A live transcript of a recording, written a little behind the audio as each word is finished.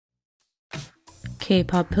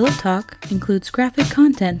K-pop Pillow Talk includes graphic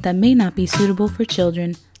content that may not be suitable for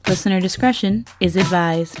children. Listener discretion is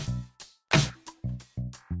advised.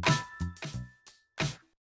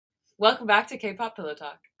 Welcome back to K-pop Pillow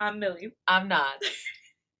Talk. I'm Millie. I'm not.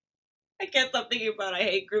 I can't stop thinking about I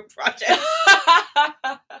hate group projects.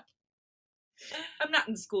 I'm not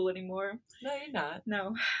in school anymore. No, you're not.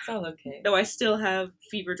 No. It's all okay. Though I still have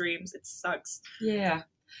fever dreams. It sucks. Yeah.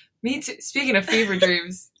 Me too. Speaking of fever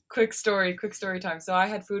dreams, quick story time. So I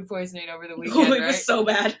had food poisoning over the weekend, It was so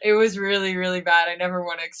bad. It was really, really bad. I never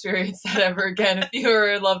want to experience that ever again. If you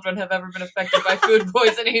or a loved one have ever been affected by food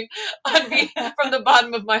poisoning, from the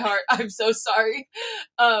bottom of my heart, I'm so sorry.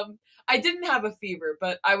 I didn't have a fever,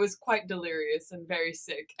 but I was quite delirious and very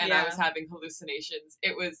sick, and I was having hallucinations.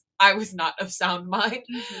 I was not of sound mind.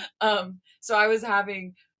 So I was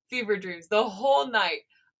having fever dreams. The whole night,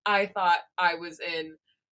 I thought I was in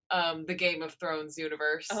the Game of Thrones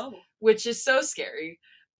universe, which is so scary.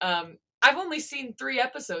 I've only seen 3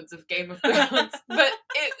 episodes of Game of Thrones, but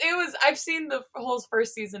I've seen the whole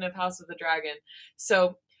first season of House of the Dragon,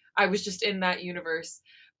 so I was just in that universe.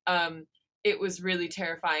 It was really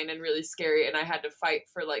terrifying and really scary, and I had to fight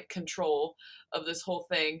for control of this whole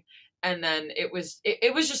thing. And then it was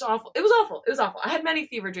just awful. It was awful. I had many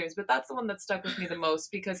fever dreams, but that's the one that stuck with me the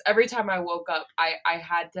most, because every time I woke up, I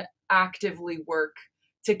had to actively work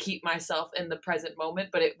to keep myself in the present moment,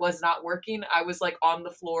 but it was not working. I was on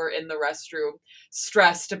the floor in the restroom,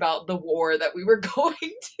 stressed about the war that we were going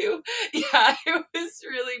to. Yeah, it was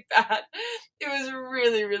really bad. It was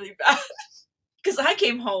really, really bad. Because I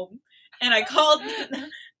came home and I called.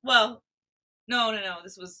 Well, no.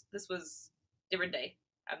 This was different day.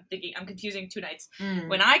 I'm confusing 2 nights.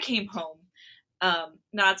 When I came home,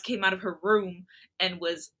 Nads came out of her room and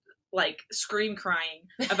was scream crying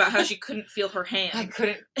about how she couldn't feel her hand. I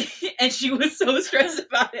couldn't. And she was so stressed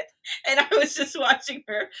about it. And I was just watching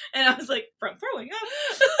her, and I was like, from throwing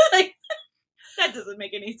up. That doesn't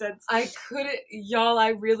make any sense. I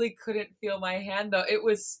really couldn't feel my hand, though. It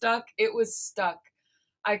was stuck.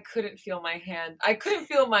 I couldn't feel my hand. I couldn't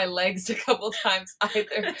feel my legs a couple times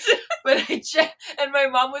either. But and my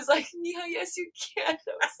mom was like, yeah, yes, you can.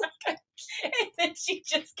 I was like, I can't. And then she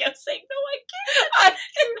just kept saying, no, I can't.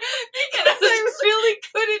 Because I really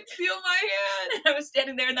couldn't feel my hand. And I was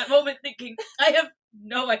standing there in that moment thinking, I have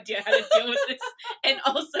no idea how to deal with this. And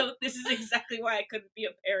also, this is exactly why I couldn't be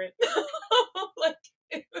a parent.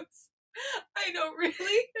 It was... I know,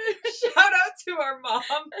 really. Shout out to our mom.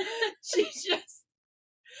 She just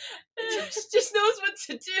knows what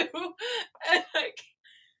to do. And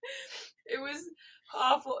it was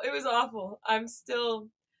awful. It was awful. I'm still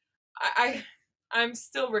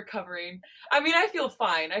recovering. I mean, I feel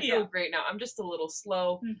fine. I feel great now. I'm just a little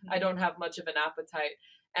slow. I don't have much of an appetite,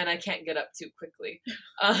 and I can't get up too quickly.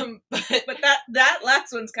 But that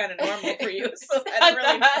last one's kind of normal for you. So I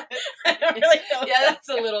don't really know. Yeah, that's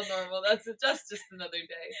a little normal. That's just another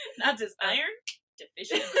day. Not just iron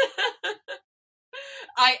deficient.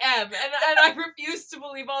 I am, and I refuse to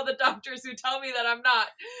believe all the doctors who tell me that I'm not,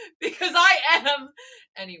 because I am.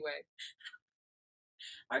 Anyway,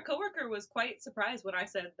 our coworker was quite surprised when I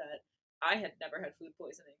said that I had never had food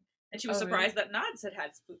poisoning, and she was surprised that Nads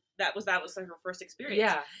had food. That was her first experience.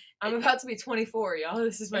 Yeah, I'm about to be 24, y'all.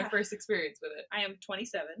 This is my first experience with it. I am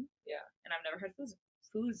 27. Yeah, and I've never had food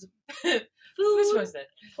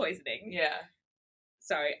poisoning. Yeah.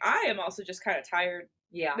 Sorry, I am also just kind of tired.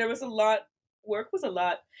 Yeah. There was a lot. Work was a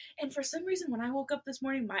lot. And for some reason, when I woke up this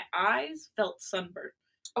morning, my eyes felt sunburned.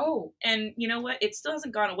 Oh. And you know what? It still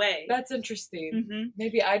hasn't gone away. That's interesting. Mm-hmm.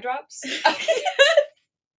 Maybe eye drops?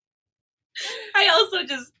 I also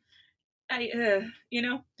just,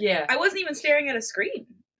 Yeah. I wasn't even staring at a screen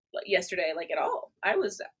yesterday, at all. I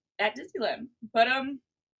was at Disneyland.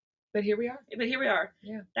 But here we are.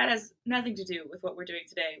 Yeah. That has nothing to do with what we're doing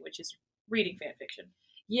today, which is reading fan fiction.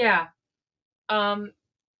 Yeah.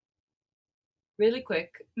 Really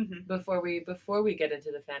quick, before we get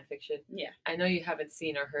into the fan fiction, I know you haven't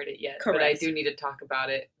seen or heard it yet, Correct. But I do need to talk about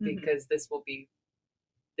it because this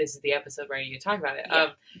is the episode where I need to talk about it.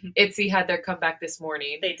 Yeah. ITZY had their comeback this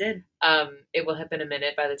morning. They did. It will have been a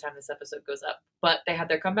minute by the time this episode goes up, but they had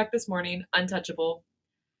their comeback this morning. Untouchable.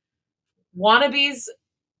 Wannabe's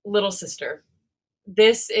little sister.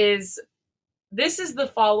 This is the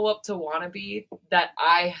follow-up to Wannabe that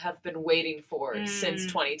I have been waiting for since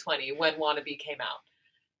 2020 when Wannabe came out.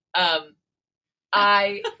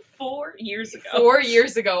 4 years ago. 4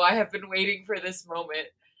 years ago, I have been waiting for this moment.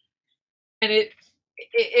 And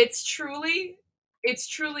it's truly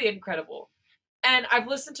incredible. And I've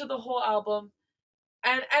listened to the whole album.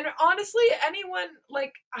 And honestly, anyone,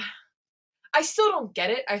 I still don't get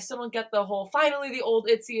it. I still don't get the whole, finally the old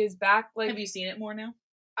Itzy is back. Like, Have you seen it more now?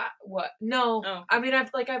 What? No. Oh. I mean,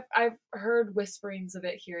 I've heard whisperings of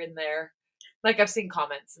it here and there. Like, I've seen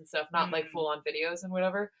comments and stuff, not like full on videos and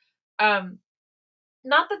whatever.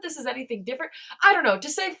 Not that this is anything different. I don't know. To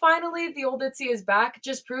say finally the old Itzy is back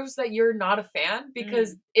just proves that you're not a fan,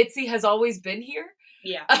 because Itzy has always been here.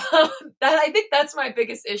 Yeah. I think that's my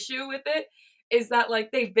biggest issue with it, is that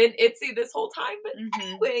like they've been Itzy this whole time. But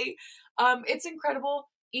anyway, it's incredible.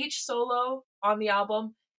 Each solo on the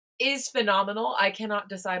album is phenomenal. I cannot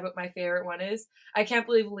decide what my favorite one is. I can't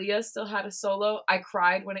believe Leah still had a solo. I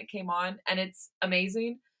cried when it came on, and it's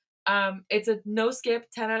amazing. It's a no skip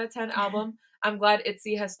 10 out of 10 album. I'm glad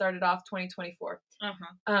Itzy has started off 2024.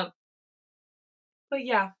 But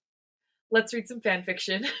yeah, let's read some fan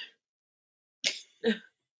fiction.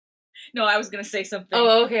 No, I was gonna say something.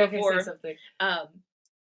 Oh, okay, say something.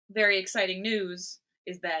 Very exciting news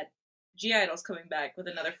is that G-Idol's coming back with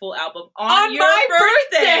another full album on your my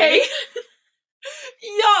birthday.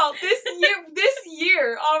 Y'all, this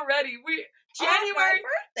year already,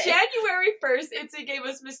 January 1st, Itzy gave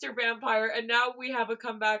us Mr. Vampire, and now we have a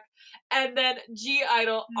comeback, and then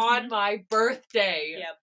G-Idol on my birthday.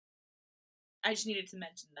 Yep. I just needed to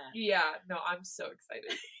mention that. Yeah, no, I'm so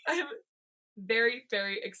excited. I'm very,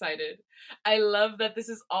 very excited. I love that this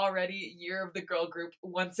is already Year of the Girl Group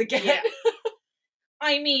once again. Yeah.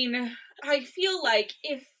 I mean, I feel like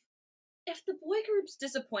if the boy groups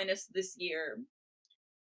disappoint us this year,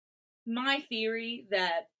 my theory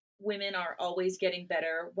that women are always getting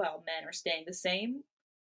better while men are staying the same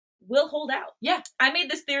will hold out. Yeah. I made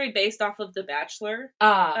this theory based off of The Bachelor.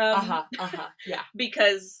 Yeah.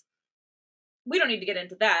 Because we don't need to get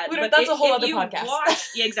into that. That's a whole other podcast.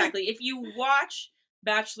 Yeah, exactly. If you watch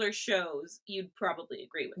Bachelor shows, you'd probably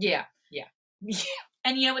agree with me. Yeah.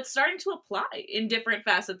 And, it's starting to apply in different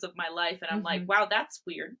facets of my life. And I'm like, wow, that's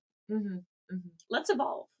weird. Let's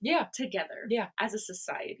evolve. Yeah. Together. Yeah. As a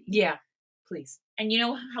society. Yeah. Please. And you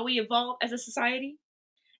know how we evolve as a society?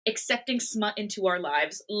 Accepting smut into our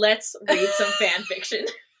lives. Let's read some fan fiction.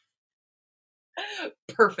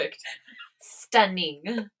 Perfect.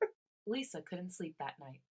 Stunning. Lisa couldn't sleep that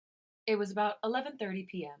night. It was about 11:30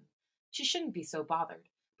 p.m. She shouldn't be so bothered,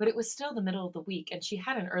 but it was still the middle of the week and she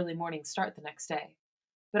had an early morning start the next day.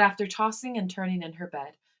 But after tossing and turning in her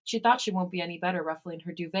bed, she thought she won't be any better ruffling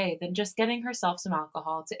her duvet than just getting herself some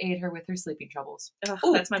alcohol to aid her with her sleeping troubles. Ugh,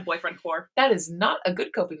 that's my boyfriend core. That is not a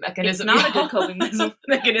good coping mechanism. It's not a good coping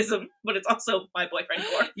mechanism, but it's also my boyfriend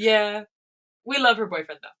core. Yeah. We love her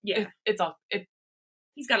boyfriend, though. Yeah.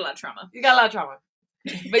 He's got a lot of trauma. You got a lot of trauma.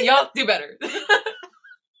 But y'all do better.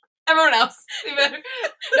 Everyone else, do better.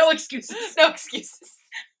 No excuses. No excuses.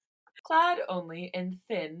 Clad only in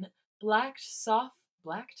thin, black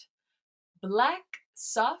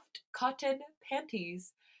soft cotton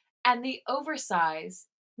panties and the oversized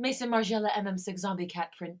Maison Margiela MM6 Zombie Cat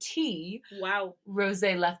print tee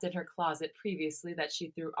Rosé left in her closet previously that she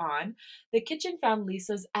threw on, the kitchen found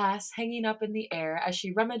Lisa's ass hanging up in the air as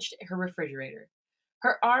she rummaged her refrigerator.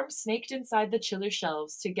 Her arm snaked inside the chiller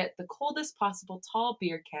shelves to get the coldest possible tall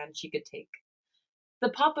beer can she could take. The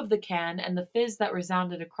pop of the can and the fizz that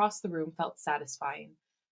resounded across the room felt satisfying,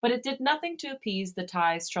 but it did nothing to appease the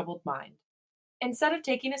tie's troubled mind. Instead of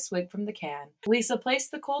taking a swig from the can, Lisa placed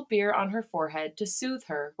the cold beer on her forehead to soothe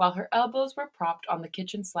her while her elbows were propped on the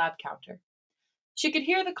kitchen slab counter. She could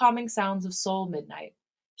hear the calming sounds of soul midnight.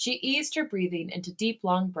 She eased her breathing into deep,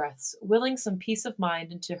 long breaths, willing some peace of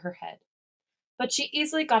mind into her head. But she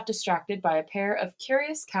easily got distracted by a pair of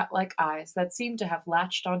curious cat-like eyes that seemed to have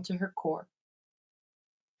latched onto her core.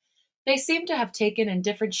 They seemed to have taken in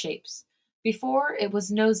different shapes. Before, it was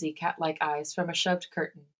nosy cat-like eyes from a shoved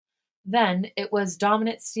curtain. Then, it was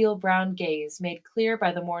dominant steel-brown gaze made clear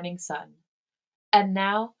by the morning sun. And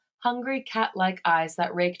now, hungry cat-like eyes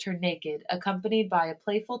that raked her naked, accompanied by a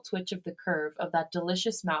playful twitch of the curve of that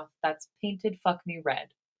delicious mouth that's painted fuck me red.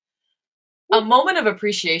 A moment of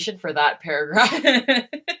appreciation for that paragraph.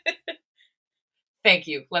 Thank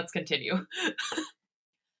you. Let's continue.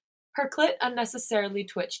 Her clit unnecessarily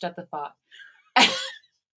twitched at the thought.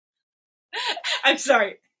 I'm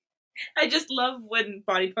sorry. I just love when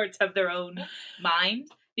body parts have their own mind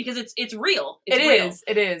because it's real. It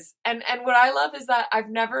is. And what I love is that I've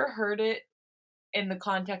never heard it in the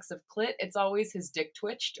context of clit. It's always his dick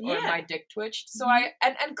twitched or my dick twitched. So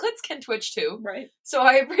and clits can twitch too. Right. So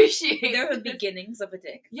I appreciate They're the beginnings of a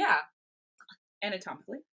dick. Yeah.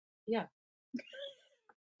 Anatomically. Yeah.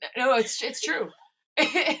 No, it's true.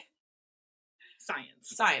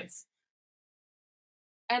 Science.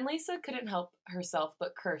 And Lisa couldn't help herself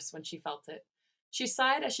but curse when she felt it. She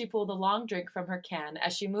sighed as she pulled a long drink from her can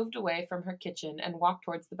as she moved away from her kitchen and walked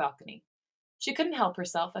towards the balcony. She couldn't help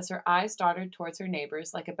herself as her eyes darted towards her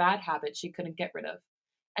neighbors like a bad habit she couldn't get rid of,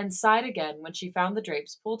 and sighed again when she found the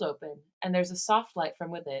drapes pulled open and there's a soft light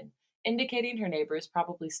from within, indicating her neighbors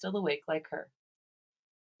probably still awake like her.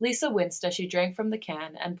 Lisa winced as she drank from the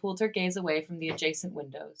can and pulled her gaze away from the adjacent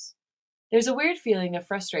windows. There's a weird feeling of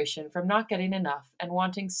frustration from not getting enough and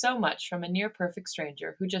wanting so much from a near perfect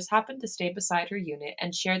stranger who just happened to stay beside her unit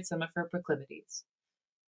and shared some of her proclivities.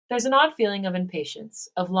 There's an odd feeling of impatience,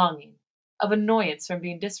 of longing, of annoyance from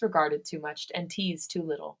being disregarded too much and teased too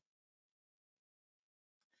little.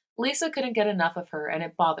 Lisa couldn't get enough of her and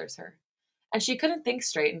it bothers her. And she couldn't think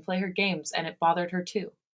straight and play her games and it bothered her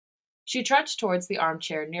too. She trudged towards the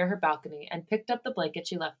armchair near her balcony and picked up the blanket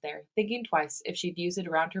she left there, thinking twice if she'd use it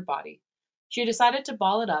around her body. She decided to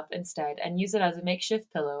ball it up instead and use it as a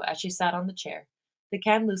makeshift pillow as she sat on the chair. The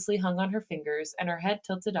can loosely hung on her fingers and her head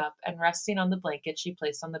tilted up and resting on the blanket she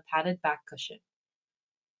placed on the padded back cushion.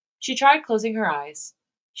 She tried closing her eyes.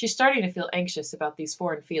 She's starting to feel anxious about these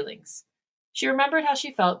foreign feelings. She remembered how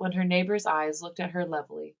she felt when her neighbor's eyes looked at her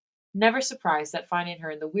levelly, never surprised at finding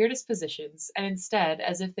her in the weirdest positions, and instead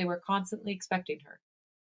as if they were constantly expecting her.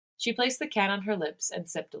 She placed the can on her lips and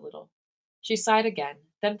sipped a little. She sighed again,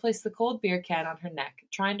 then placed the cold beer can on her neck,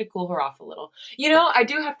 trying to cool her off a little. I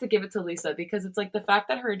do have to give it to Lisa because it's like the fact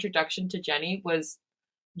that her introduction to Jenny was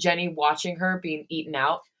Jenny watching her being eaten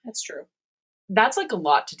out. That's true. That's like a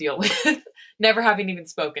lot to deal with, never having even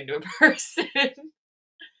spoken to a person.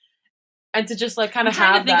 And to just like kind of have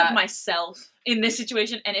I'm trying to think that of myself in this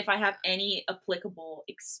situation and if I have any applicable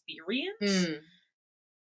experience.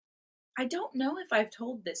 I don't know if I've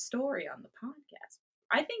told this story on the podcast.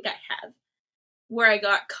 I think I have. Where I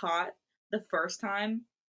got caught the first time,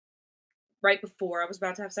 right before I was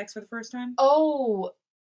about to have sex for the first time. Oh,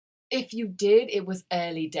 if you did, it was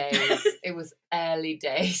early days. It was early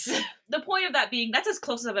days. The point of that being, that's as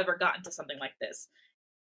close as I've ever gotten to something like this.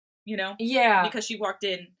 You know? Yeah. Because she walked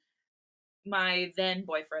in, my then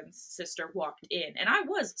boyfriend's sister walked in, and I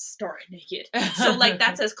was stark naked. So, like,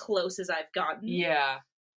 that's as close as I've gotten. Yeah.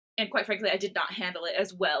 And quite frankly, I did not handle it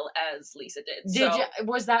as well as Lisa did.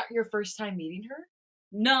 Was that your first time meeting her?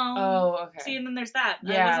 No. Oh, okay. See, and then there's that.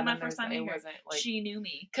 Yeah, it wasn't my first time meeting her. Like, she knew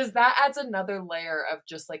me. Because that adds another layer of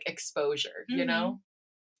just, like, exposure, you know?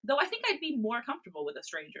 Though I think I'd be more comfortable with a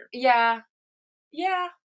stranger. Yeah. Yeah.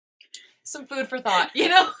 Some food for thought, you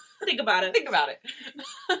know? Think about it. Think about it.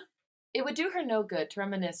 It would do her no good to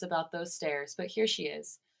reminisce about those stares, but here she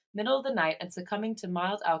is, middle of the night and succumbing to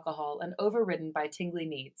mild alcohol and overridden by tingly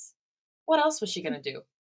needs. What else was she going to do?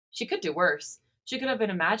 She could do worse. She could have been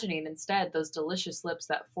imagining instead those delicious lips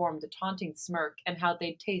that formed a taunting smirk and how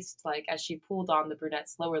they'd taste like as she pulled on the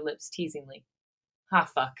brunette's lower lips teasingly. Ah,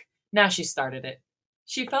 fuck. Now she started it.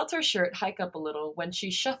 She felt her shirt hike up a little when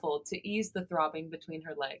she shuffled to ease the throbbing between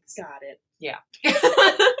her legs. Got it. Yeah.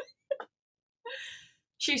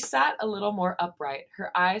 She sat a little more upright,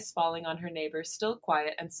 her eyes falling on her neighbor's still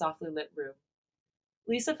quiet and softly lit room.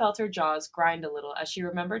 Lisa felt her jaws grind a little as she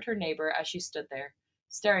remembered her neighbor as she stood there,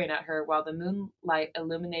 staring at her while the moonlight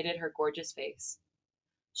illuminated her gorgeous face.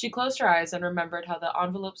 She closed her eyes and remembered how the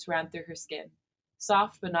envelopes ran through her skin,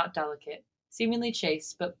 soft but not delicate, seemingly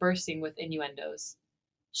chaste but bursting with innuendos.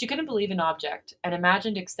 She couldn't believe an object, an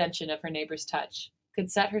imagined extension of her neighbor's touch,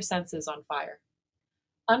 could set her senses on fire.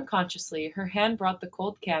 Unconsciously, her hand brought the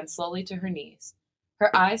cold can slowly to her knees,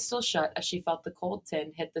 her eyes still shut as she felt the cold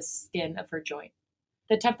tin hit the skin of her joint.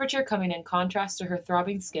 The temperature coming in contrast to her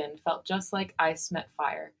throbbing skin felt just like ice met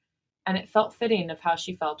fire, and it felt fitting of how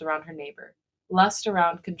she felt around her neighbor, lust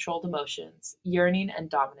around controlled emotions, yearning and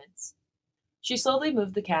dominance. She slowly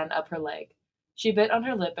moved the can up her leg. She bit on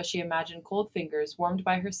her lip as she imagined cold fingers warmed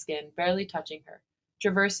by her skin barely touching her,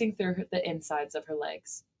 traversing through the insides of her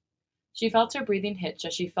legs. She felt her breathing hitch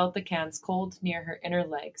as she felt the cans cold near her inner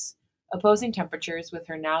legs, opposing temperatures with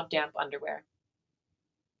her now damp underwear.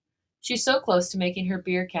 She's so close to making her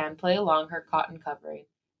beer can play along her cotton covering,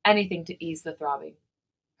 anything to ease the throbbing.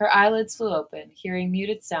 Her eyelids flew open, hearing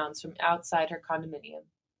muted sounds from outside her condominium.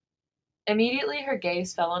 Immediately her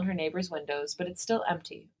gaze fell on her neighbor's windows, but it's still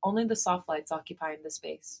empty, only the soft lights occupying the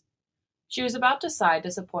space. She was about to sigh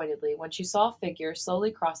disappointedly when she saw a figure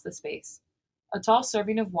slowly cross the space, a tall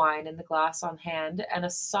serving of wine in the glass on hand, and a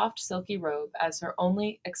soft silky robe as her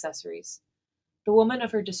only accessories. The woman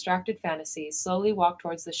of her distracted fantasies slowly walked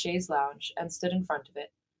towards the chaise lounge and stood in front of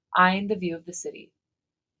it, eyeing the view of the city.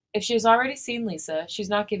 If she has already seen Lisa, she's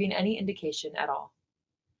not giving any indication at all.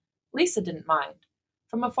 Lisa didn't mind.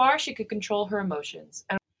 From afar she could control her emotions,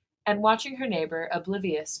 and watching her neighbor,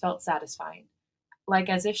 oblivious, felt satisfying. like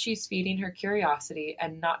as if she's feeding her curiosity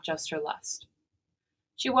and not just her lust.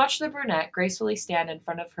 She watched the brunette gracefully stand in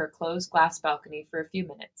front of her closed glass balcony for a few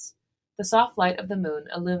minutes. The soft light of the moon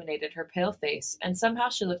illuminated her pale face, and somehow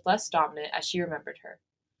she looked less dominant as she remembered her.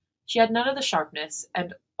 She had none of the sharpness,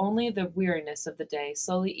 and only the weariness of the day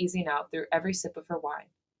slowly easing out through every sip of her wine.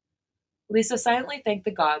 Lisa silently thanked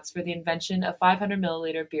the gods for the invention of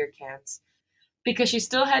 500-milliliter beer cans, because she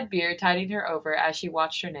still had beer tiding her over as she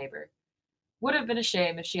watched her neighbor. Would have been a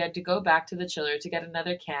shame if she had to go back to the chiller to get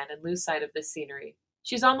another can and lose sight of this scenery.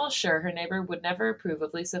 She's almost sure her neighbor would never approve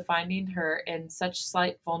of Lisa finding her in such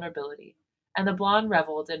slight vulnerability, and the blonde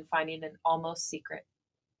reveled in finding an almost secret.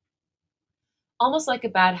 Almost like a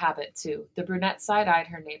bad habit, too, the brunette side-eyed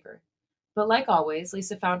her neighbor. But like always,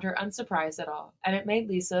 Lisa found her unsurprised at all, and it made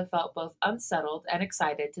Lisa felt both unsettled and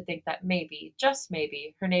excited to think that maybe, just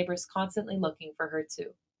maybe, her neighbor's constantly looking for her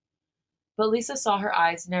too. But Lisa saw her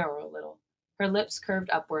eyes narrow a little, her lips curved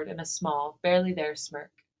upward in a small, barely there smirk.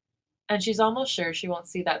 And she's almost sure she won't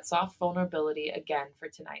see that soft vulnerability again for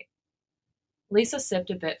tonight. Lisa sipped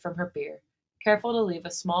a bit from her beer, careful to leave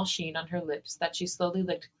a small sheen on her lips that she slowly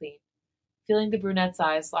licked clean, feeling the brunette's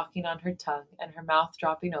eyes locking on her tongue and her mouth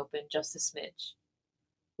dropping open just a smidge.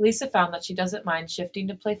 Lisa found that she doesn't mind shifting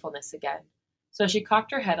to playfulness again, so she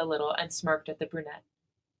cocked her head a little and smirked at the brunette.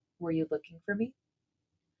 Were you looking for me?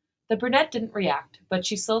 The brunette didn't react, but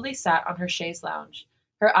she slowly sat on her chaise lounge,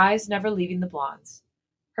 her eyes never leaving the blonde's.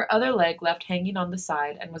 Her other leg left hanging on the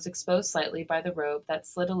side and was exposed slightly by the robe that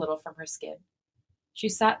slid a little from her skin. She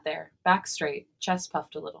sat there, back straight, chest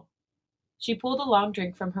puffed a little. She pulled a long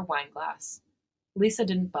drink from her wine glass. Lisa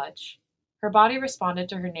didn't budge. Her body responded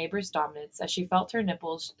to her neighbor's dominance as she felt her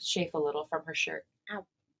nipples chafe a little from her shirt. Ow.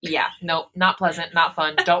 Yeah, nope, not pleasant, not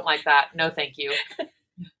fun, don't like that, no thank you.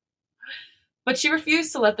 But she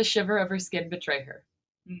refused to let the shiver of her skin betray her.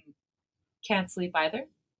 Can't sleep either?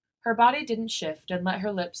 Her body didn't shift and let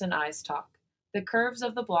her lips and eyes talk, the curves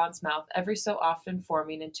of the blonde's mouth every so often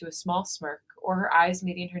forming into a small smirk, or her eyes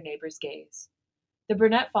meeting her neighbor's gaze. The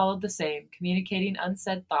brunette followed the same, communicating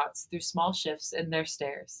unsaid thoughts through small shifts in their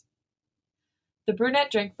stares. The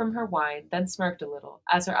brunette drank from her wine, then smirked a little,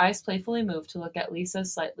 as her eyes playfully moved to look at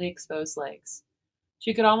Lisa's slightly exposed legs.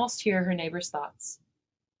 She could almost hear her neighbor's thoughts.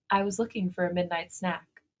 I was looking for a midnight snack.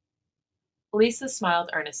 Lisa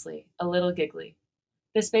smiled earnestly, a little giggly.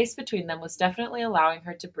 The space between them was definitely allowing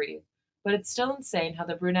her to breathe, but it's still insane how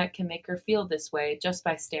the brunette can make her feel this way just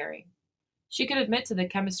by staring. She could admit to the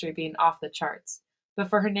chemistry being off the charts, but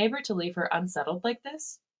for her neighbor to leave her unsettled like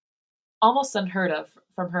this? Almost unheard of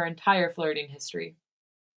from her entire flirting history.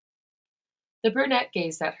 The brunette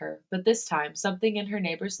gazed at her, but this time something in her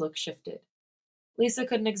neighbor's look shifted. Lisa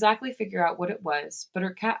couldn't exactly figure out what it was, but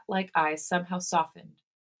her cat-like eyes somehow softened.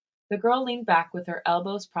 The girl leaned back with her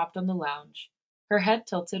elbows propped on the lounge, her head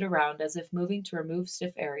tilted around as if moving to remove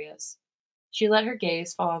stiff areas. She let her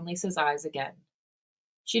gaze fall on Lisa's eyes again.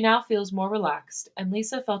 She now feels more relaxed, and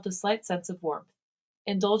Lisa felt a slight sense of warmth,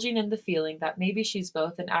 indulging in the feeling that maybe she's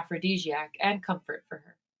both an aphrodisiac and comfort for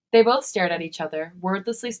her. They both stared at each other,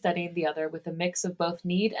 wordlessly studying the other with a mix of both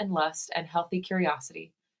need and lust and healthy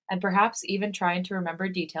curiosity, and perhaps even trying to remember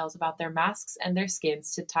details about their masks and their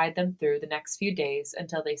skins to tide them through the next few days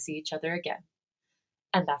until they see each other again.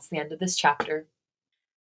 And that's the end of this chapter.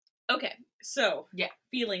 Okay, so Yeah.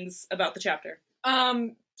 feelings about the chapter.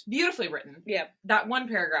 Beautifully written. Yeah. That one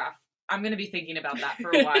paragraph, I'm gonna be thinking about that for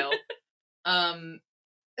a while.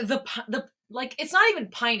 The like, it's not even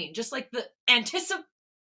pining, just like the anticipation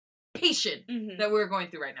that we're going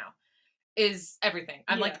through right now is everything.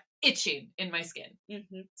 I'm like itching in my skin.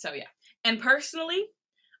 So yeah. And personally,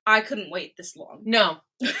 I couldn't wait this long. No.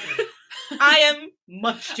 I am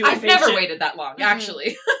much too I've impatient. never waited that long,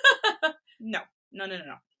 actually. No.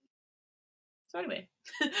 So anyway.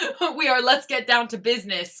 We are let's get down to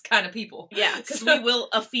business kind of people. Yeah, because we will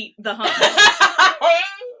defeat the hunt.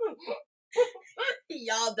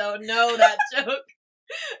 Y'all don't know that joke.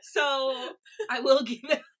 So, I will give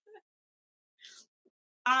it...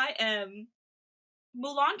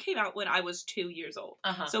 Mulan came out when I was 2 years old.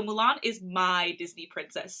 So Mulan is my Disney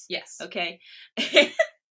princess. Yes. Okay?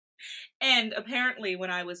 And apparently when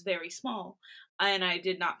I was very small, and I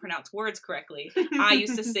did not pronounce words correctly, I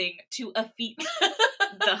used to sing to defeat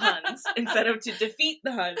the Huns instead of to defeat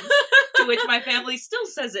the Huns, to which my family still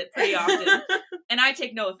says it pretty often. And I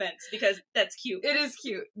take no offense, because that's cute. It is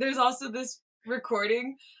cute. There's also this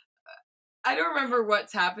recording. I don't remember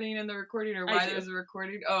what's happening in the recording or why there's a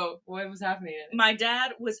recording. Oh, what was happening in it? My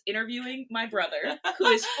dad was interviewing my brother, who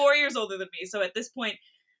is 4 years older than me. So at this point,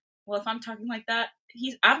 well, if I'm talking like that,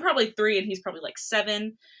 I'm probably 3 and he's probably like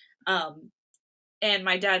 7. And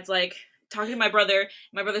my dad's like, talking to my brother.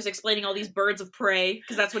 My brother's explaining all these birds of prey,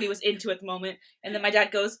 because that's what he was into at the moment. And then my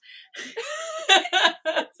dad goes,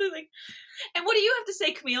 so like, and what do you have to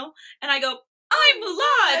say, Camille? And I go, I'm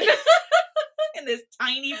Mulan! In this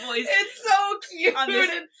tiny voice. It's so cute. On this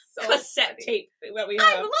it's so cassette funny. tape that we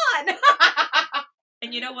have. I'm Mulan!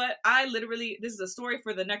 And you know what? I literally, this is a story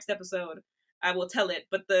for the next episode. I will tell it,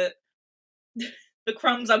 but the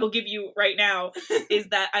crumbs I will give you right now is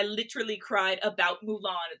that I literally cried about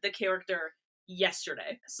Mulan, the character,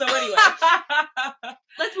 yesterday. So anyway,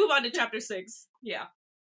 let's move on to chapter 6. Yeah.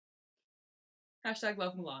 Hashtag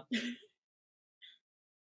love Mulan.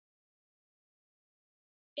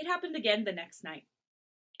 It happened again the next night.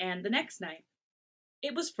 And the next night.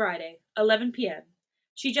 It was Friday, 11 p.m.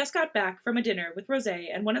 She just got back from a dinner with Rosé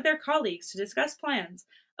and one of their colleagues to discuss plans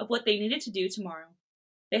of what they needed to do tomorrow.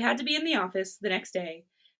 They had to be in the office the next day,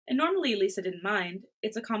 and normally Lisa didn't mind.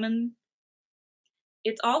 It's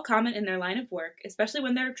all common in their line of work, especially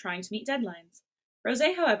when they're trying to meet deadlines.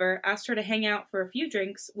 Rosé, however, asked her to hang out for a few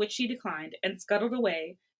drinks, which she declined, and scuttled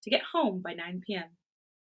away to get home by 9 p.m.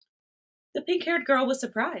 The pink-haired girl was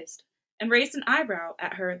surprised, and raised an eyebrow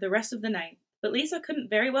at her the rest of the night, but Lisa couldn't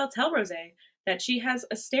very well tell Rosé that she has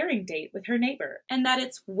a staring date with her neighbor, and that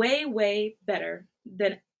it's way, way better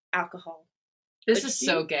than alcohol. This is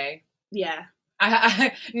so gay. Yeah.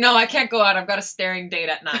 No, I can't go out. I've got a staring date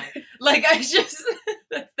at 9. Like, I just...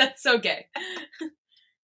 that's so gay.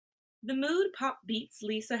 The mood pop beats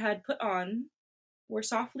Lisa had put on were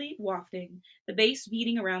softly wafting, the bass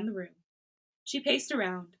beating around the room. She paced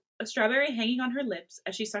around, a strawberry hanging on her lips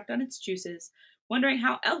as she sucked on its juices, wondering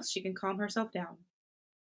how else she can calm herself down.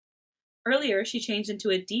 Earlier, she changed into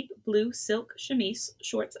a deep blue silk chemise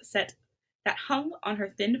shorts set that hung on her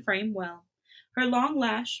thin frame well. Her long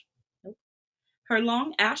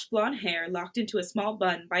ash blonde hair locked into a small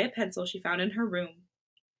bun by a pencil she found in her room.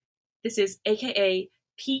 This is AKA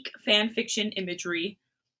peak fanfiction imagery.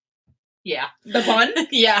 Yeah. The bun?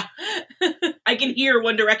 Yeah. I can hear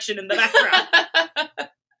One Direction in the background.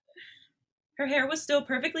 Her hair was still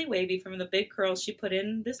perfectly wavy from the big curls she put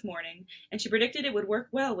in this morning, and she predicted it would work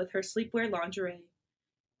well with her sleepwear lingerie.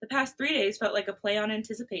 The past 3 days felt like a play on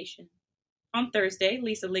anticipation. On Thursday,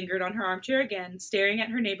 Lisa lingered on her armchair again, staring at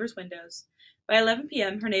her neighbor's windows. By 11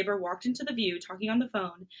 p.m., her neighbor walked into the view, talking on the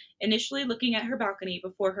phone, initially looking at her balcony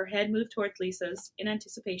before her head moved towards Lisa's, in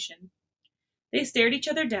anticipation. They stared each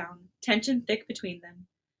other down, tension thick between them.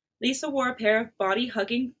 Lisa wore a pair of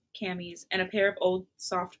body-hugging camis and a pair of old,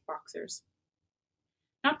 soft boxers.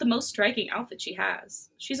 Not the most striking outfit she has,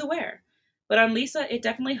 she's aware, but on Lisa it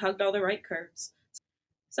definitely hugged all the right curves.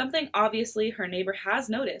 Something obviously her neighbor has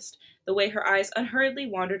noticed, the way her eyes unhurriedly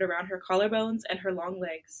wandered around her collarbones and her long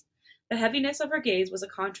legs. The heaviness of her gaze was a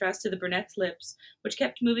contrast to the brunette's lips, which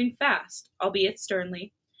kept moving fast, albeit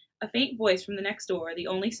sternly, a faint voice from the next door, the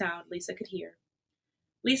only sound Lisa could hear.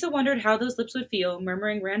 Lisa wondered how those lips would feel,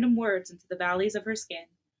 murmuring random words into the valleys of her skin.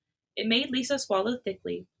 It made Lisa swallow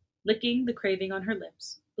thickly, licking the craving on her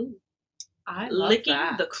lips. Ooh. I love licking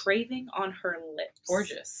that. the craving on her lips.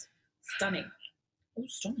 Gorgeous. Stunning. Oh,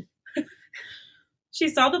 stunning. She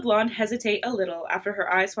saw the blonde hesitate a little after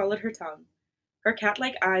her eyes followed her tongue. Her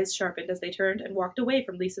cat-like eyes sharpened as they turned and walked away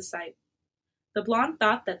from Lisa's sight. The blonde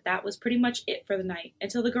thought that was pretty much it for the night,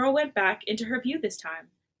 until the girl went back into her view this time,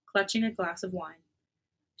 clutching a glass of wine.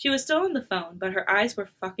 She was still on the phone, but her eyes were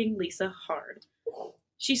fucking Lisa hard.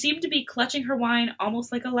 She seemed to be clutching her wine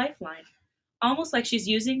almost like a lifeline, almost like she's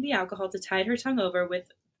using the alcohol to tide her tongue over with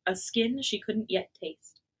a skin she couldn't yet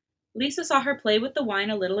taste. Lisa saw her play with the wine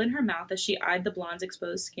a little in her mouth as she eyed the blonde's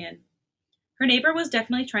exposed skin. Her neighbor was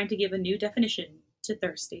definitely trying to give a new definition to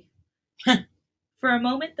thirsty. For a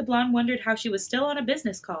moment, the blonde wondered how she was still on a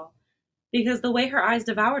business call, because the way her eyes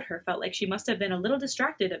devoured her felt like she must have been a little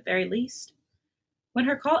distracted at very least. When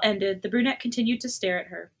her call ended, the brunette continued to stare at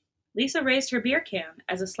her. Lisa raised her beer can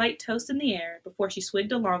as a slight toast in the air before she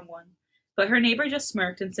swigged a long one, but her neighbor just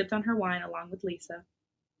smirked and sipped on her wine along with Lisa.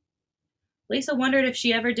 Lisa wondered if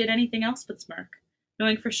she ever did anything else but smirk,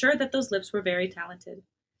 knowing for sure that those lips were very talented.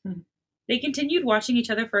 They continued watching each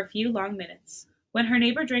other for a few long minutes. When her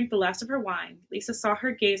neighbor drank the last of her wine, Lisa saw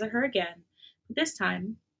her gaze at her again, but this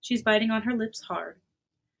time, she's biting on her lips hard.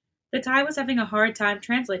 The Thai was having a hard time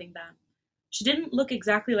translating that. She didn't look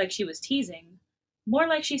exactly like she was teasing, more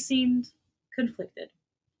like she seemed conflicted.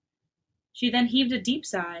 She then heaved a deep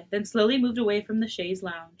sigh, then slowly moved away from the chaise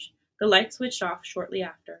lounge. The light switched off shortly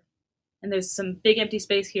after. And there's some big empty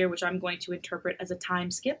space here, which I'm going to interpret as a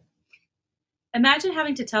time skip. Imagine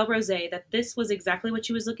having to tell Rosé that this was exactly what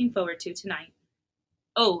she was looking forward to tonight.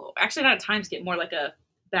 Oh, actually not a time skip, more like a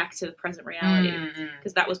back to the present reality. Mm-hmm.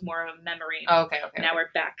 Because that was more of a memory. Oh, okay. Now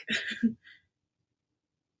we're back.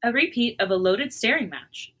 A repeat of a loaded staring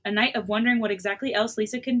match. A night of wondering what exactly else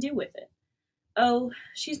Lisa can do with it. Oh,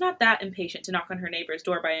 she's not that impatient to knock on her neighbor's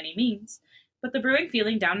door by any means, but the brewing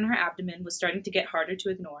feeling down in her abdomen was starting to get harder to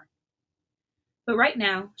ignore. But right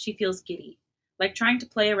now, she feels giddy, like trying to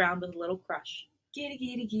play around with a little crush. Giddy,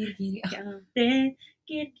 giddy, giddy, giddy. Giddy,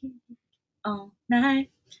 giddy, all night.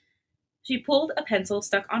 She pulled a pencil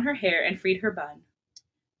stuck on her hair and freed her bun,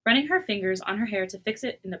 running her fingers on her hair to fix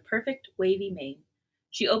it in the perfect wavy mane.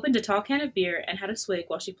 She opened a tall can of beer and had a swig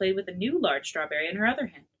while she played with a new large strawberry in her other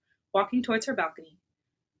hand, walking towards her balcony.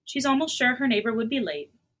 She's almost sure her neighbor would be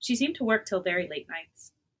late. She seemed to work till very late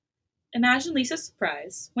nights. Imagine Lisa's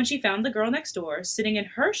surprise when she found the girl next door sitting in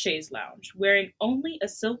her chaise lounge, wearing only a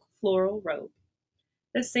silk floral robe.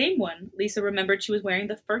 The same one Lisa remembered she was wearing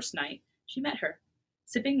the first night she met her,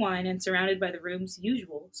 sipping wine and surrounded by the room's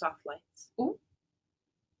usual soft lights. Ooh.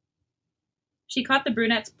 She caught the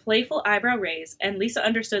brunette's playful eyebrow raise, and Lisa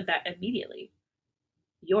understood that immediately.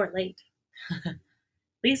 You're late.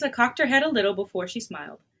 Lisa cocked her head a little before she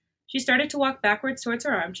smiled. She started to walk backwards towards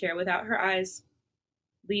her armchair without her eyes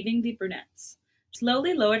leaving the brunette's.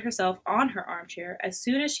 Slowly lowered herself on her armchair. As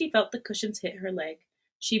soon as she felt the cushions hit her leg,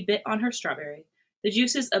 she bit on her strawberry, the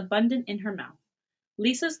juices abundant in her mouth.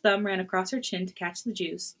 Lisa's thumb ran across her chin to catch the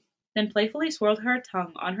juice, then playfully swirled her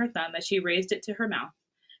tongue on her thumb as she raised it to her mouth.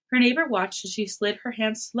 Her neighbor watched as she slid her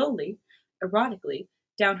hand slowly, erotically,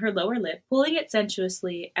 down her lower lip, pulling it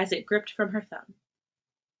sensuously as it gripped from her thumb.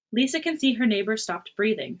 Lisa can see her neighbor stopped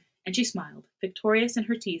breathing, and she smiled, victorious in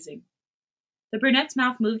her teasing. The brunette's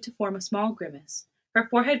mouth moved to form a small grimace. Her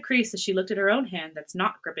forehead creased as she looked at her own hand that's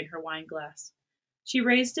not gripping her wine glass. She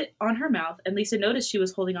raised it on her mouth, and Lisa noticed she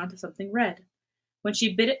was holding on to something red. When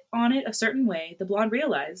she bit on it a certain way, the blonde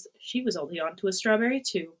realized she was holding on to a strawberry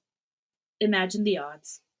too. Imagine the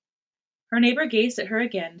odds. Her neighbor gazed at her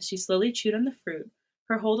again as she slowly chewed on the fruit,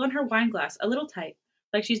 her hold on her wine glass a little tight,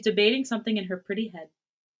 like she's debating something in her pretty head.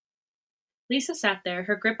 Lisa sat there,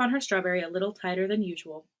 her grip on her strawberry a little tighter than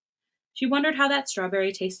usual. She wondered how that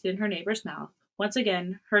strawberry tasted in her neighbor's mouth. Once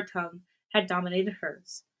again, her tongue had dominated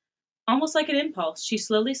hers. Almost like an impulse, she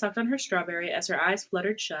slowly sucked on her strawberry as her eyes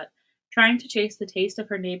fluttered shut, trying to chase the taste of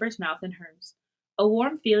her neighbor's mouth in hers. A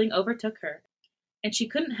warm feeling overtook her, and she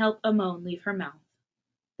couldn't help a moan leave her mouth.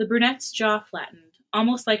 The brunette's jaw flattened,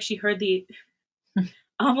 almost like she heard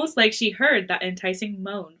that enticing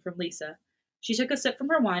moan from Lisa. She took a sip from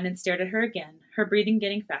her wine and stared at her again, her breathing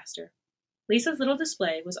getting faster. Lisa's little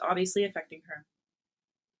display was obviously affecting her.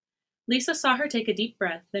 Lisa saw her take a deep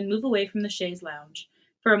breath, then move away from the chaise lounge.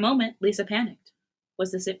 For a moment, Lisa panicked.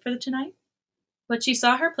 Was this it for tonight? But she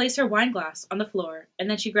saw her place her wine glass on the floor, and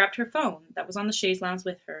then she grabbed her phone that was on the chaise lounge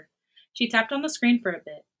with her. She tapped on the screen for a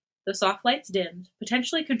bit. The soft lights dimmed,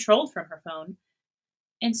 potentially controlled from her phone,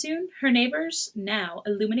 and soon her neighbors now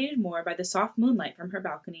illuminated more by the soft moonlight from her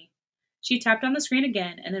balcony. She tapped on the screen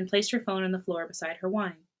again and then placed her phone on the floor beside her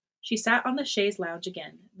wine. She sat on the chaise lounge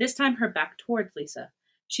again, this time her back towards Lisa.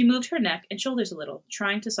 She moved her neck and shoulders a little,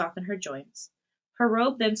 trying to soften her joints. Her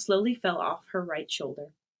robe then slowly fell off her right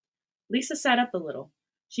shoulder. Lisa sat up a little.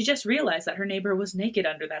 She just realized that her neighbor was naked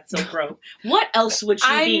under that silk robe. What else would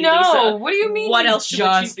she be, know. Lisa? What do you mean? What you else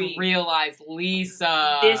just would she be? realized,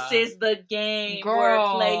 Lisa? This is the game Girl,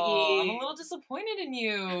 we're playing. I'm a little disappointed in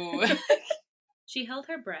you. She held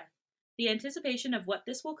her breath. The anticipation of what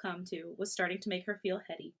this will come to was starting to make her feel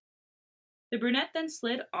heady. The brunette then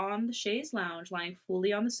slid on the chaise lounge, lying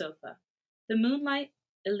fully on the sofa. The moonlight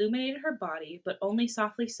illuminated her body, but only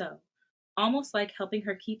softly so, almost like helping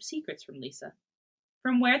her keep secrets from Lisa.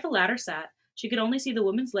 From where the latter sat, she could only see the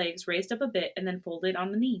woman's legs raised up a bit and then folded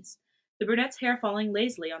on the knees, the brunette's hair falling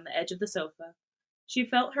lazily on the edge of the sofa. She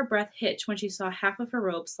felt her breath hitch when she saw half of her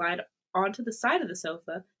robe slide onto the side of the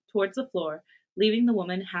sofa, towards the floor, leaving the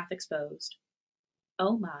woman half exposed.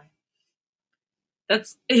 Oh my.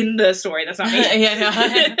 That's in the story, that's not me.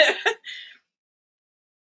 Yeah, no.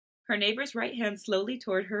 Her neighbor's right hand slowly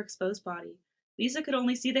toward her exposed body. Lisa could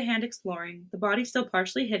only see the hand exploring, the body still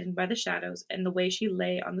partially hidden by the shadows and the way she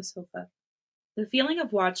lay on the sofa. The feeling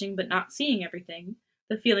of watching but not seeing everything,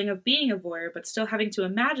 the feeling of being a voyeur but still having to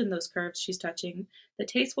imagine those curves she's touching, the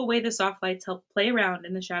tasteful way the soft lights helped play around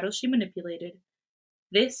in the shadows she manipulated.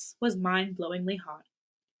 This was mind-blowingly hot.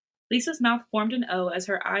 Lisa's mouth formed an O as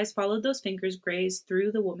her eyes followed those fingers graze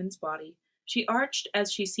through the woman's body. She arched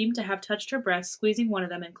as she seemed to have touched her breast, squeezing one of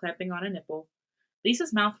them and clamping on a nipple.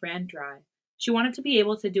 Lisa's mouth ran dry. She wanted to be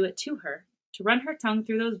able to do it to her, to run her tongue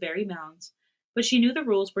through those very mounds. But she knew the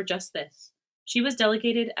rules were just this. She was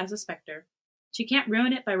delegated as a specter. She can't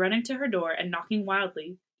ruin it by running to her door and knocking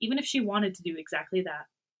wildly, even if she wanted to do exactly that.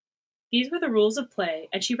 These were the rules of play,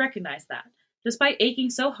 and she recognized that, despite aching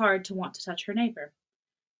so hard to want to touch her neighbor.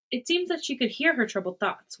 It seems that she could hear her troubled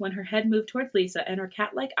thoughts when her head moved towards Lisa and her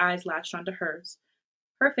cat-like eyes latched onto hers,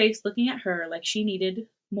 her face looking at her like she needed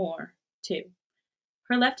more, too.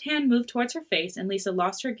 Her left hand moved towards her face, and Lisa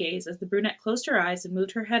lost her gaze as the brunette closed her eyes and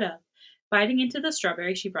moved her head up, biting into the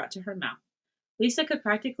strawberry she brought to her mouth. Lisa could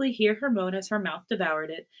practically hear her moan as her mouth devoured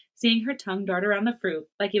it, seeing her tongue dart around the fruit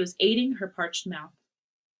like it was aiding her parched mouth.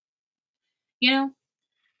 You know,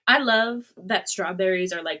 I love that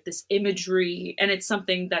strawberries are like this imagery, and it's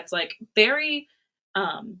something that's like very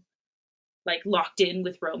like locked in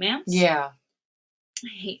with romance. Yeah. I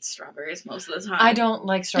hate strawberries most of the time. I don't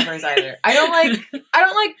like strawberries either. I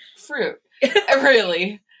don't like fruit.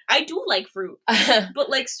 Really. I do like fruit. But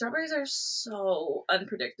like strawberries are so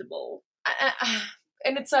unpredictable.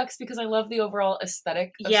 And it sucks because I love the overall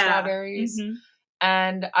aesthetic of strawberries. Mm-hmm.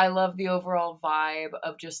 And I love the overall vibe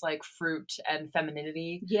of just like fruit and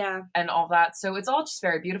femininity. Yeah. And all that. So it's all just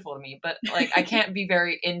very beautiful to me. But like I can't be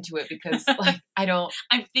very into it because like I don't.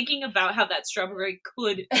 I'm thinking about how that strawberry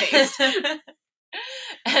could taste.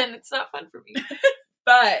 And it's not fun for me.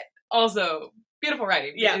 But also beautiful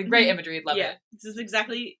writing. Yeah. Great imagery. Love it. This is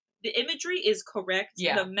exactly, the imagery is correct.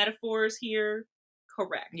 Yeah. The metaphors here,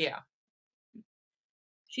 correct. Yeah.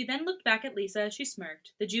 She then looked back at Lisa as she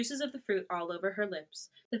smirked, the juices of the fruit all over her lips.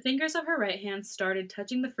 The fingers of her right hand started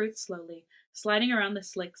touching the fruit slowly, sliding around the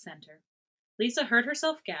slick center. Lisa heard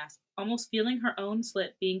herself gasp, almost feeling her own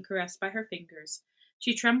slit being caressed by her fingers.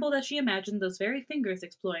 She trembled as she imagined those very fingers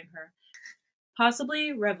exploring her,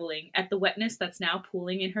 possibly reveling at the wetness that's now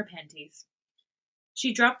pooling in her panties.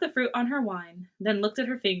 She dropped the fruit on her wine, then looked at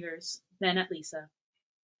her fingers, then at Lisa.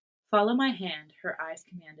 "Follow my hand," her eyes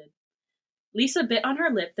commanded. Lisa bit on her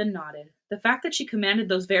lip, then nodded. The fact that she commanded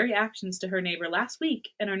those very actions to her neighbor last week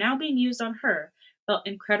and are now being used on her felt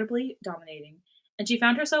incredibly dominating, and she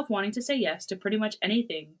found herself wanting to say yes to pretty much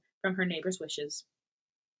anything from her neighbor's wishes.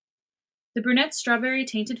 The brunette's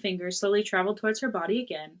strawberry-tainted fingers slowly traveled towards her body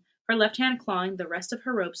again, her left hand clawing the rest of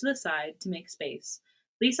her robe to the side to make space.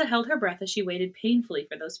 Lisa held her breath as she waited painfully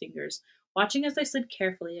for those fingers, watching as they slid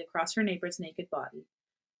carefully across her neighbor's naked body.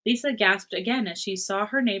 Lisa gasped again as she saw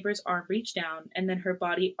her neighbor's arm reach down, and then her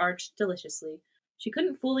body arched deliciously. She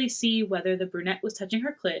couldn't fully see whether the brunette was touching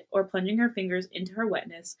her clit or plunging her fingers into her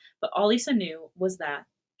wetness, but all Lisa knew was that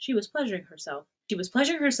she was pleasuring herself. She was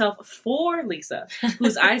pleasuring herself for Lisa,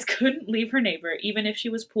 whose eyes couldn't leave her neighbor even if she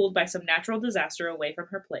was pulled by some natural disaster away from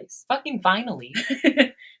her place. Fucking finally.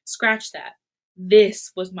 Scratch that.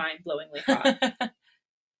 This was mind-blowingly hot.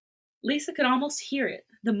 Lisa could almost hear it,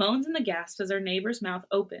 the moans and the gasps as her neighbor's mouth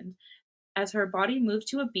opened, as her body moved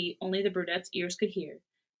to a beat only the brunette's ears could hear.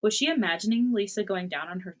 Was she imagining Lisa going down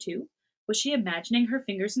on her too? Was she imagining her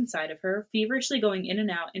fingers inside of her, feverishly going in and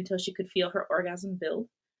out until she could feel her orgasm build?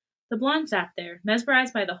 The blonde sat there,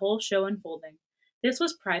 mesmerized by the whole show unfolding. This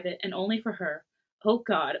was private and only for her. Oh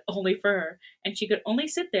God, only for her, and she could only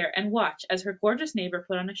sit there and watch as her gorgeous neighbor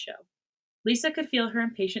put on a show. Lisa could feel her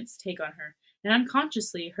impatience take on her, and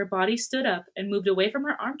unconsciously her body stood up and moved away from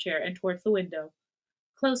her armchair and towards the window.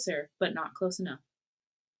 Closer, but not close enough.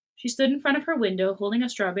 She stood in front of her window holding a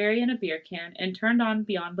strawberry and a beer can and turned on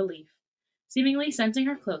beyond belief. Seemingly sensing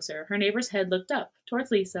her closer, her neighbor's head looked up,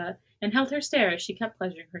 towards Lisa, and held her stare as she kept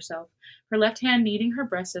pleasuring herself, her left hand kneading her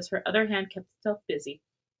breast as her other hand kept itself busy.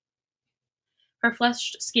 Her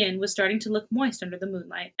flushed skin was starting to look moist under the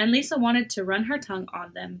moonlight, and Lisa wanted to run her tongue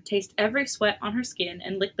on them, taste every sweat on her skin,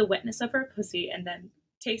 and lick the wetness of her pussy, and then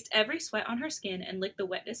taste every sweat on her skin and lick the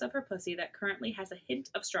wetness of her pussy that currently has a hint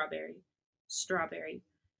of strawberry. Strawberry.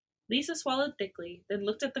 Lisa swallowed thickly, then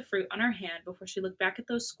looked at the fruit on her hand before she looked back at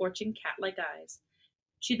those scorching cat-like eyes.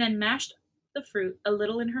 She then mashed the fruit a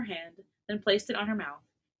little in her hand, then placed it on her mouth,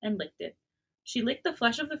 and licked it. She licked the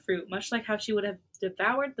flesh of the fruit, much like how she would have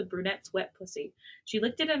devoured the brunette's wet pussy. She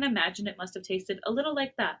licked it and imagined it must have tasted a little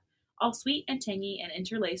like that, all sweet and tangy and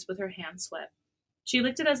interlaced with her hand sweat. She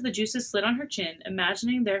licked it as the juices slid on her chin,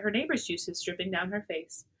 imagining they're her neighbor's juices dripping down her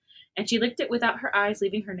face. And she licked it without her eyes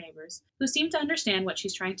leaving her neighbor's, who seemed to understand what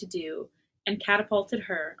she's trying to do, and catapulted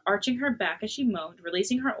her, arching her back as she moaned,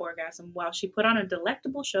 releasing her orgasm while she put on a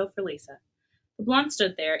delectable show for Lisa. The blonde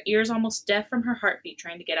stood there, ears almost deaf from her heartbeat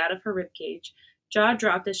trying to get out of her ribcage, jaw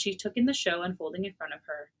dropped as she took in the show unfolding in front of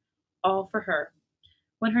her. All for her.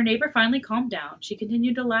 When her neighbor finally calmed down, she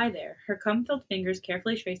continued to lie there, her cum-filled fingers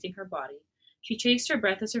carefully tracing her body. She chased her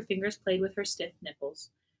breath as her fingers played with her stiff nipples.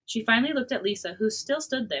 She finally looked at Lisa, who still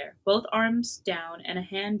stood there, both arms down and a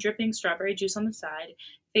hand dripping strawberry juice on the side,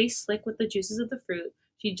 face slick with the juices of the fruit.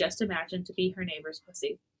 she just imagined to be her neighbor's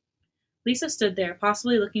pussy. Lisa stood there,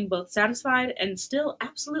 possibly looking both satisfied and still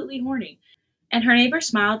absolutely horny, and her neighbor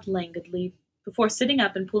smiled languidly before sitting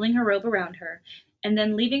up and pulling her robe around her, and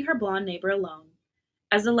then leaving her blonde neighbor alone.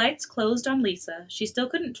 As the lights closed on Lisa, she still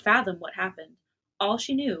couldn't fathom what happened. All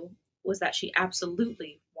she knew was that she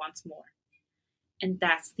absolutely wants more. And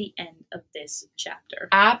that's the end of this chapter.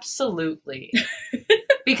 Absolutely.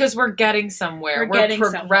 Because we're getting somewhere. We're getting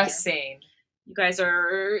progressing. Somewhere. You guys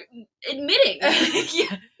are admitting.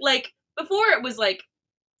 Yeah. Like, before it was like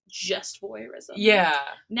just voyeurism. Yeah.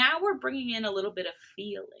 Now we're bringing in a little bit of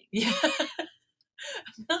feeling. Yeah.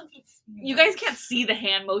 You guys can't see the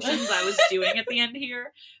hand motions I was doing at the end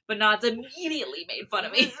here, but Nods immediately made fun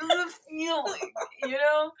of me. This is a feeling, you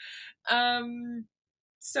know?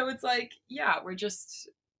 So it's like, yeah,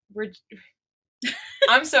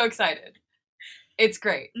 I'm so excited. It's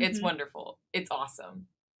great. Mm-hmm. It's wonderful. It's awesome.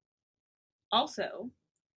 Also,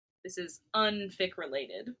 this is unfic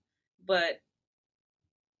related, but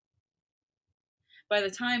by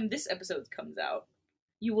the time this episode comes out,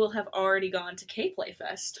 you will have already gone to K-Play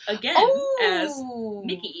Fest again as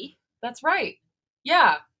Mickey. That's right.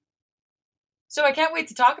 Yeah. So I can't wait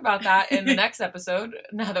to talk about that in the next episode,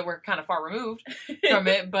 now that we're kind of far removed from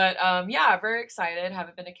it. But yeah, very excited.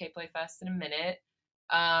 Haven't been to K-Play Fest in a minute.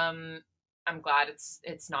 I'm glad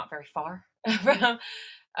it's not very far from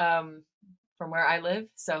where I live.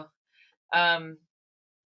 So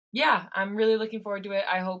yeah, I'm really looking forward to it.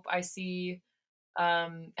 I hope I see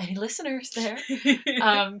any listeners there.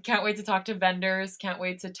 Can't wait to talk to vendors. Can't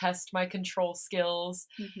wait to test my control skills.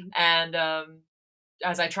 Mm-hmm. And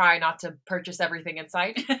as I try not to purchase everything in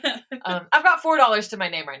sight. I've got $4 to my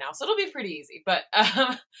name right now, so it'll be pretty easy. But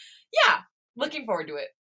yeah, looking forward to it.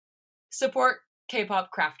 Support K-pop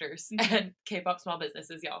crafters and K-pop small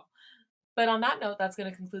businesses, y'all. But on that note, that's going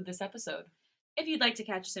to conclude this episode. If you'd like to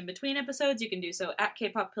catch us in between episodes, you can do so at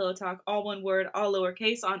K-Pop Pillow Talk, all one word, all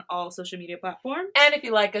lowercase, on all social media platforms. And if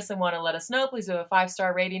you like us and want to let us know, please do a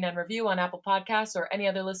 5-star rating and review on Apple Podcasts or any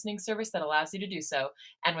other listening service that allows you to do so.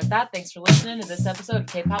 And with that, thanks for listening to this episode of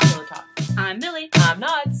K-Pop Pillow Talk. I'm Millie. I'm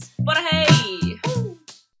Nods. But hey!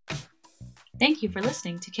 Thank you for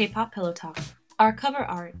listening to K-Pop Pillow Talk. Our cover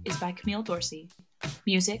art is by Camille Dorsey.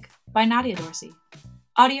 Music by Nadia Dorsey.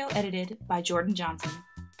 Audio edited by Jordan Johnson.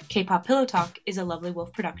 K-Pop Pillow Talk is a Lovely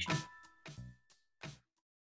Wolf production.